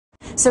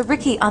So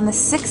Riki, on the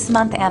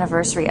 6-month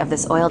anniversary of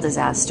this oil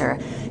disaster,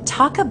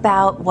 talk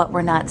about what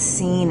we're not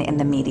seeing in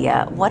the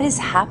media. What is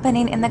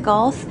happening in the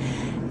Gulf?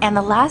 And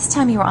the last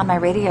time you were on my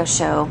radio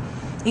show,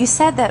 you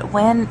said that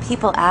when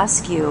people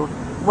ask you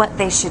what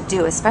they should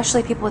do,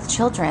 especially people with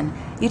children,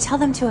 you tell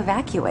them to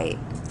evacuate.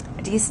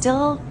 Do you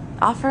still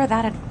offer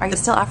that? Are you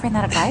still offering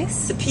that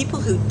advice? The people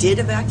who did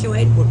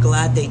evacuate were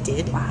glad they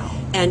did. Wow.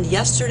 And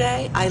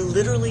yesterday, I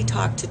literally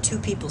talked to 2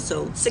 people.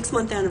 So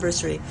 6-month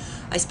anniversary,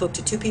 I spoke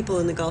to 2 people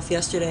in the Gulf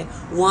yesterday.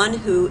 One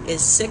who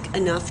is sick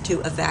enough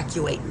to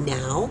evacuate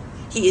now.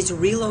 He is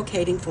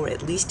relocating for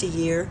at least a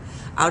year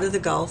out of the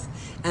Gulf.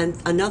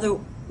 And another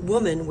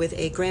woman with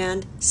a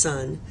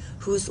grandson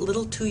whose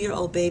little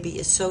 2-year-old baby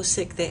is so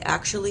sick they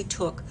actually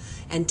took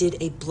and did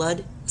a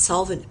blood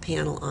solvent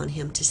panel on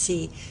him to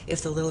see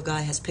if the little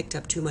guy has picked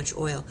up too much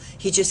oil.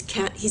 He just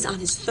can't. He's on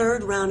his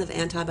 3rd round of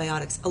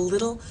antibiotics, a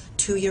little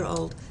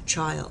 2-year-old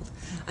child.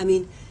 I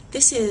mean,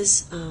 this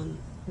is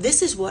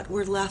what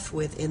we're left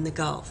with in the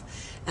Gulf.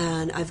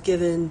 And I've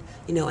given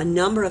a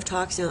number of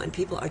talks now, and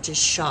people are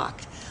just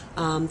shocked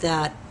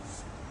that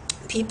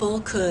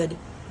people could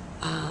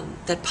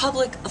that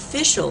public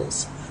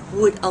officials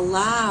would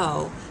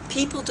allow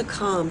people to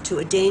come to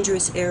a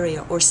dangerous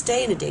area or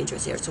stay in a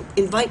dangerous area. So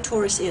invite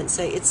tourists in,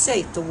 say it's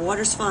safe, the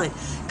water's fine,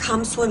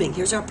 come swimming.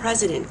 Here's our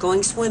president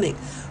going swimming.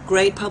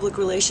 Great public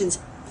relations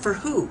for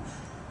who?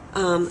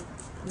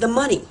 The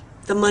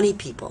money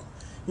people,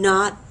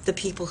 not the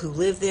people who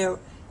live there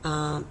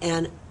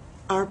and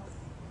are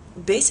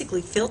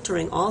basically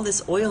filtering all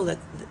this oil that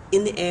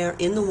in the air,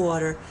 in the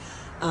water.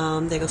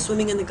 They go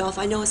swimming in the Gulf.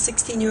 I know a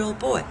 16-year-old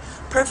boy,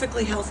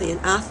 perfectly healthy, an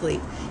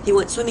athlete. He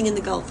went swimming in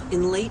the Gulf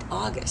in late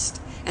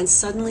August, and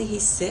suddenly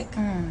he's sick.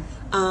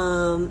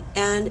 And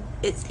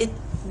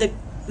the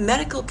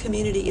medical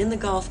community in the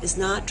Gulf is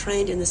not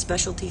trained in the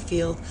specialty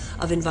field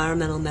of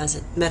environmental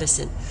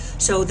medicine.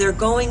 So they're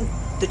going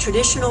the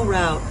traditional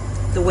route,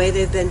 the way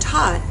they've been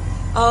taught.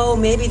 Oh,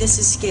 maybe this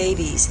is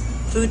scabies,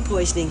 food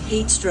poisoning,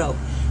 heat stroke.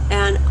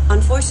 And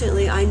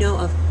unfortunately, I know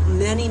of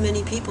many,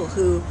 many people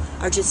who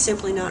are just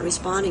simply not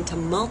responding to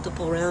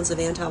multiple rounds of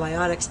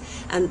antibiotics,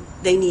 and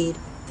they need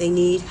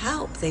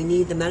help. They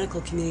need the medical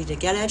community to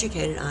get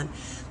educated on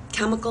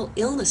chemical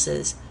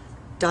illnesses,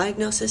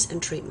 diagnosis, and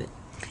treatment.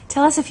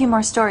 Tell us a few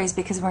more stories,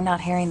 because we're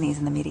not hearing these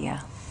in the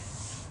media.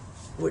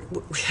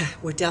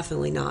 We're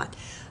definitely not.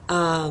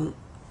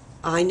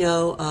 I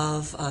know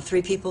of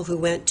 3 people who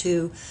went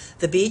to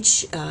the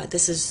beach.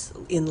 This is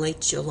in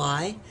late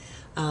July.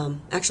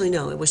 Actually,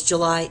 no, it was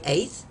July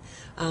 8th.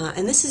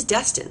 And this is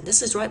Destin.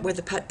 This is right where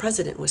the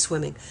president was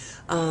swimming.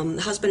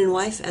 Husband and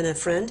wife and a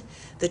friend.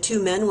 The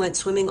 2 men went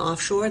swimming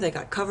offshore. They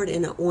got covered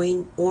in an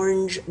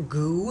orange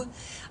goo.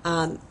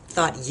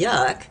 Thought,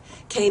 yuck.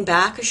 Came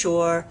back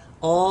ashore.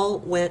 All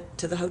went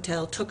to the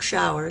hotel, took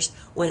showers,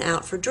 went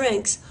out for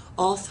drinks.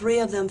 All 3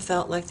 of them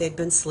felt like they'd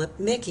been slipped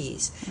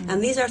Mickeys.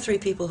 And these are 3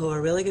 people who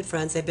are really good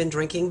friends. They've been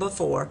drinking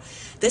before.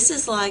 This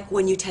is like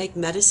when you take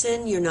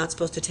medicine, you're not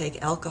supposed to take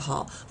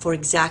alcohol for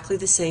exactly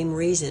the same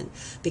reason,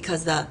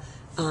 because the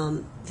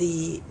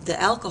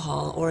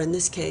alcohol, or in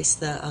this case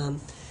the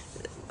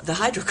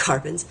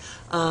hydrocarbons,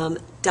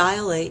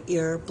 dilate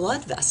your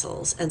blood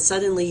vessels, and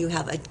suddenly you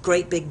have a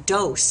great big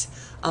dose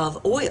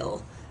of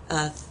oil.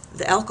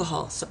 The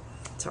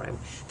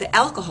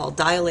alcohol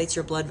dilates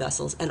your blood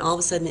vessels, and all of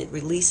a sudden it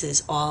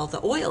releases all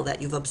the oil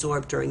that you've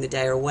absorbed during the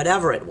day or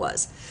whatever it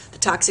was. The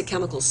toxic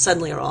chemicals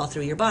suddenly are all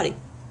through your body.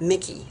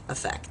 Mickey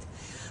effect.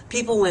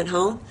 People went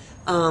home.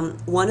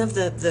 One of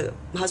the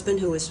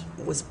husband who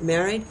was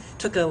married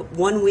took a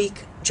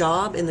 1-week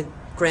job in the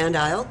Grand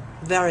Isle,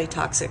 very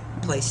toxic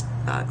place,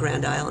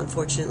 Grand Isle,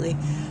 unfortunately,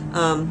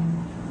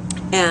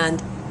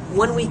 and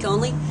 1 week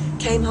only,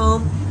 came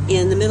home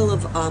in the middle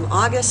of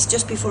August,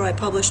 just before I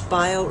published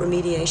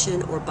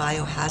bioremediation or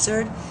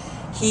biohazard.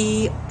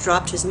 He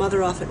dropped his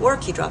mother off at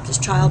work, he dropped his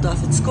child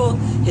off at school,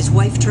 his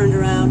wife turned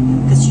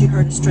around because she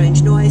heard a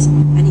strange noise,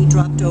 and he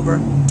dropped over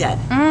dead.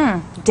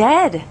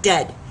 Dead?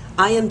 Dead.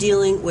 I am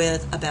dealing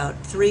with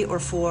about 3 or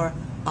 4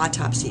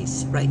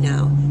 autopsies right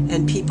now,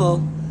 and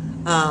people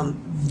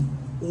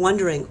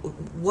wondering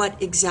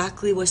what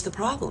exactly was the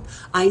problem.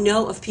 I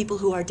know of people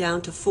who are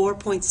down to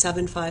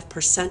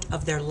 4.75%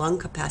 of their lung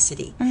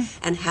capacity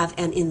and have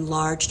an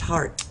enlarged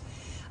heart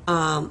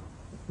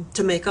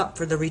to make up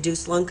for the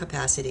reduced lung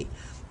capacity.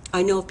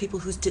 I know of people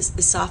whose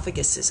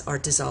esophaguses are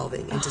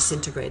dissolving and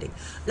disintegrating.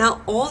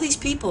 Now, all these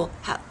people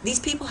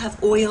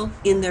have oil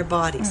in their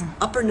bodies,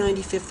 upper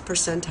 95th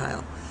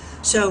percentile.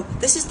 So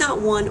this is not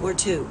 1 or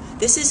 2.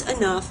 This is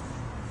enough.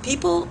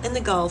 People in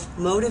the Gulf,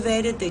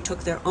 motivated, they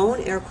took their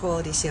own air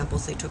quality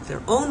samples, they took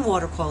their own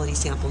water quality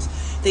samples.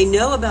 They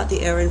know about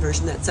the air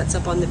inversion that sets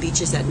up on the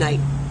beaches at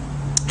night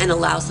and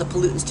allows the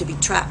pollutants to be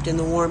trapped in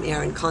the warm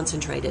air and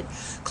concentrated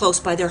close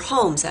by their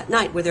homes at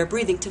night, where they're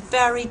breathing to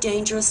very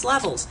dangerous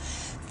levels.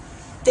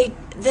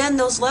 Then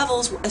those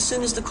levels, as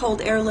soon as the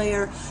cold air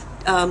layer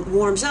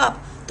warms up,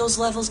 those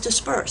levels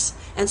disperse.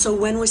 And so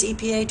when was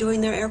EPA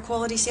doing their air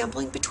quality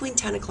sampling? Between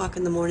 10 o'clock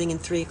in the morning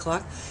and 3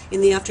 o'clock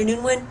in the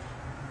afternoon, when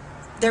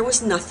there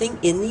was nothing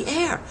in the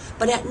air.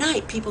 But at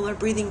night, people are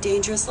breathing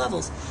dangerous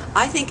levels.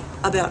 I think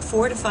about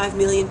 4 to 5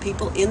 million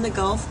people in the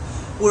Gulf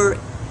were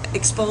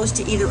exposed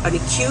to either an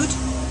acute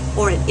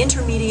or an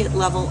intermediate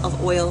level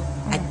of oil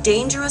at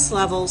dangerous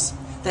levels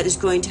that is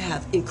going to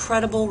have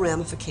incredible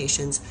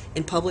ramifications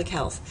in public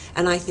health.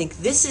 And I think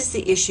this is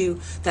the issue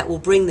that will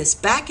bring this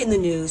back in the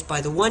news by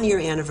the 1-year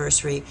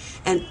anniversary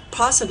and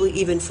possibly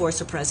even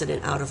force a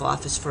president out of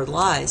office for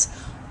lies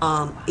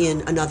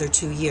in another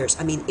 2 years.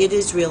 I mean, it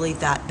is really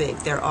that big.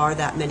 There are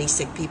that many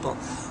sick people.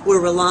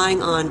 We're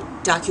relying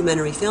on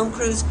documentary film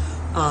crews,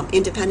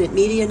 independent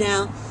media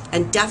now,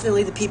 and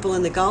definitely the people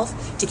in the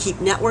Gulf to keep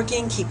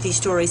networking, keep these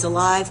stories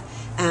alive,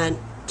 and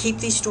keep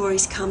these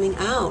stories coming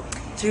out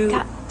through...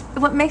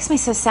 What makes me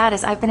so sad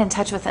is I've been in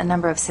touch with a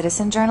number of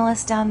citizen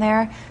journalists down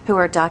there who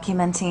are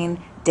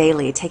documenting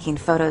daily, taking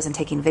photos and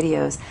taking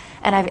videos,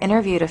 and I've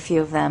interviewed a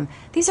few of them.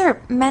 These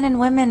are men and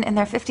women in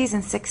their 50s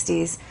and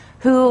 60s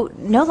who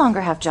no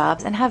longer have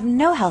jobs and have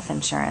no health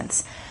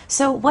insurance.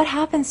 So what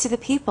happens to the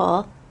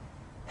people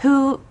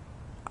who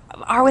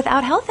are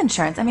without health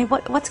insurance? I mean,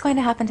 what's going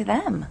to happen to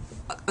them?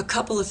 A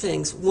couple of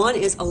things. One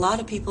is a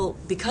lot of people,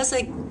 because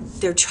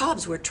their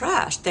jobs were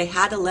trashed, they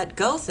had to let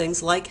go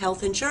things like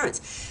health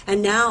insurance.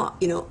 And now,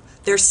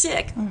 they're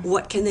sick.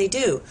 What can they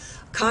do?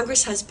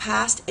 Congress has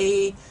passed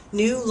a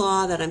new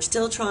law that I'm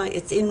still trying,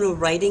 it's in the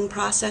writing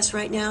process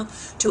right now,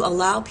 to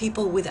allow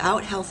people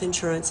without health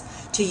insurance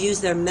to use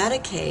their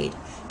Medicaid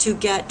to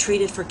get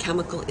treated for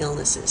chemical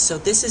illnesses. So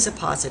this is a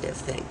positive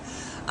thing.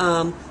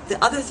 The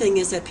other thing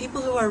is that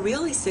people who are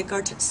really sick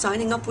are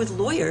signing up with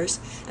lawyers,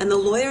 and the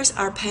lawyers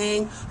are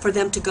paying for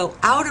them to go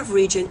out of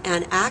region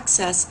and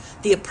access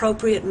the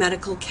appropriate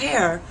medical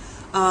care,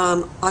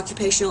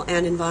 occupational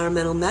and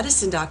environmental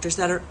medicine doctors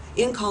that are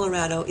in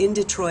Colorado, in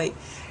Detroit,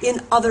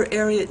 in other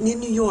areas, in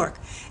New York.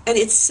 And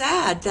it's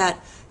sad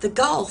that the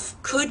Gulf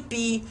could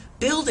be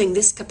building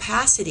this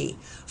capacity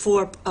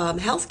for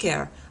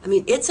healthcare. I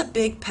mean, it's a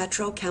big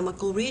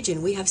petrochemical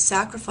region. We have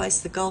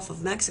sacrificed the Gulf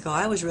of Mexico.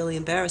 I was really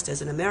embarrassed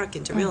as an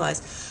American to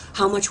realize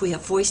how much we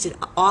have foisted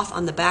off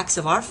on the backs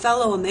of our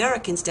fellow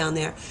Americans down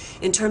there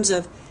in terms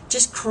of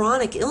just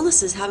chronic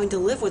illnesses having to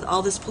live with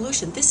all this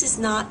pollution. This is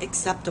not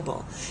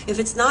acceptable. If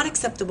it's not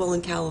acceptable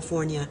in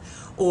California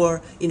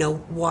or,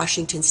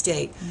 Washington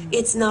State,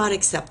 it's not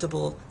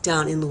acceptable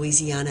down in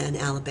Louisiana and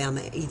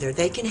Alabama either.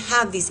 They can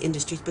have these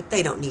industries, but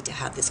they don't need to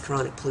have this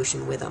chronic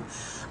pollution with them.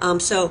 And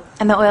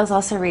the oil's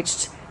also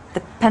reached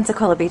the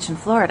Pensacola Beach in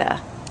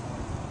Florida.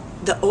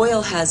 The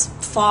oil has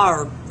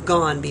far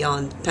gone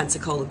beyond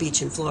Pensacola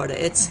Beach in Florida.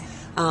 It's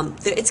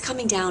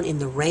coming down in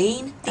the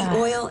rain, the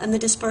oil and the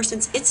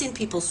dispersants. It's in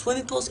people's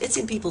swimming pools. It's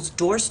in people's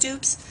door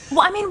stoops.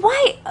 Well, I mean,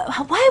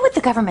 why would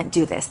the government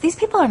do this? These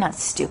people are not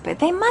stupid.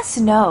 They must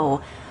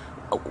know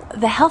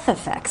the health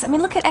effects. I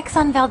mean, look at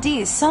Exxon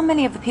Valdez. So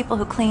many of the people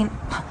who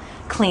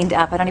cleaned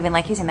up, I don't even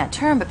like using that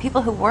term, but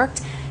people who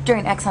worked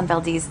during Exxon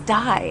Valdez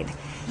died.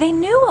 They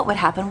knew what would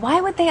happen. Why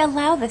would they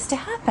allow this to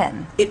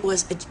happen?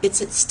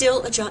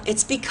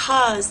 It's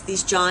because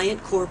these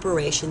giant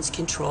corporations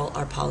control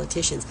our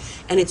politicians.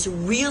 And it's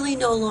really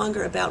no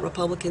longer about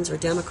Republicans or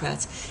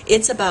Democrats.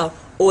 It's about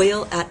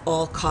oil at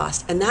all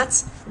cost. And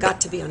that's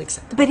got to be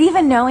unacceptable. But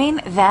even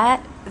knowing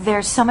that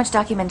there's so much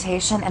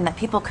documentation and that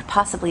people could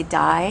possibly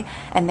die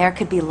and there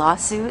could be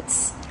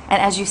lawsuits,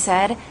 and as you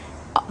said,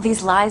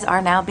 these lies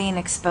are now being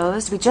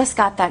exposed. We just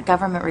got that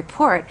government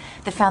report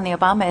that found the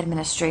Obama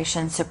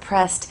administration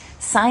suppressed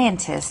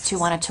scientists who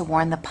wanted to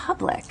warn the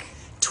public.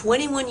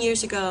 21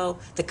 years ago,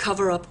 the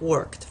cover-up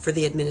worked for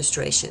the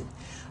administration.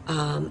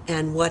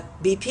 And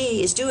what BP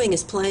is doing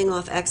is playing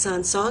off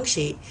Exxon's song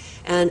sheet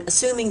and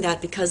assuming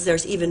that because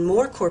there's even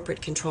more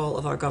corporate control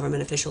of our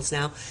government officials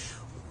now,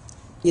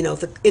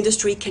 the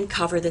industry can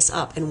cover this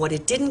up. And what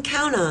it didn't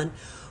count on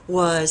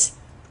was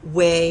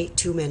way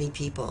too many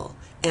people.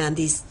 And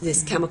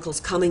these chemicals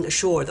coming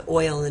ashore, the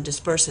oil and the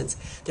dispersants.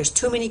 There's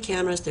too many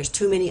cameras, there's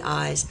too many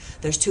eyes,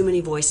 there's too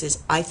many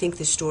voices. I think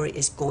this story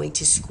is going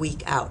to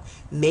squeak out.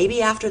 Maybe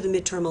after the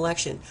midterm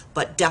election,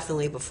 but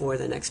definitely before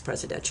the next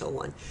presidential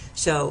one.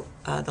 So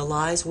the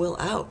lies will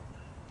out.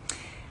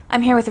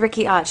 I'm here with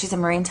Riki Ott. She's a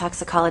marine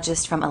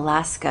toxicologist from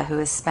Alaska who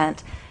has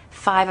spent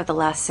 5 of the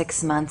last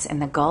 6 months in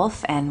the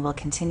Gulf, and we'll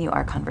continue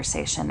our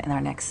conversation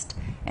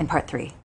in part 3.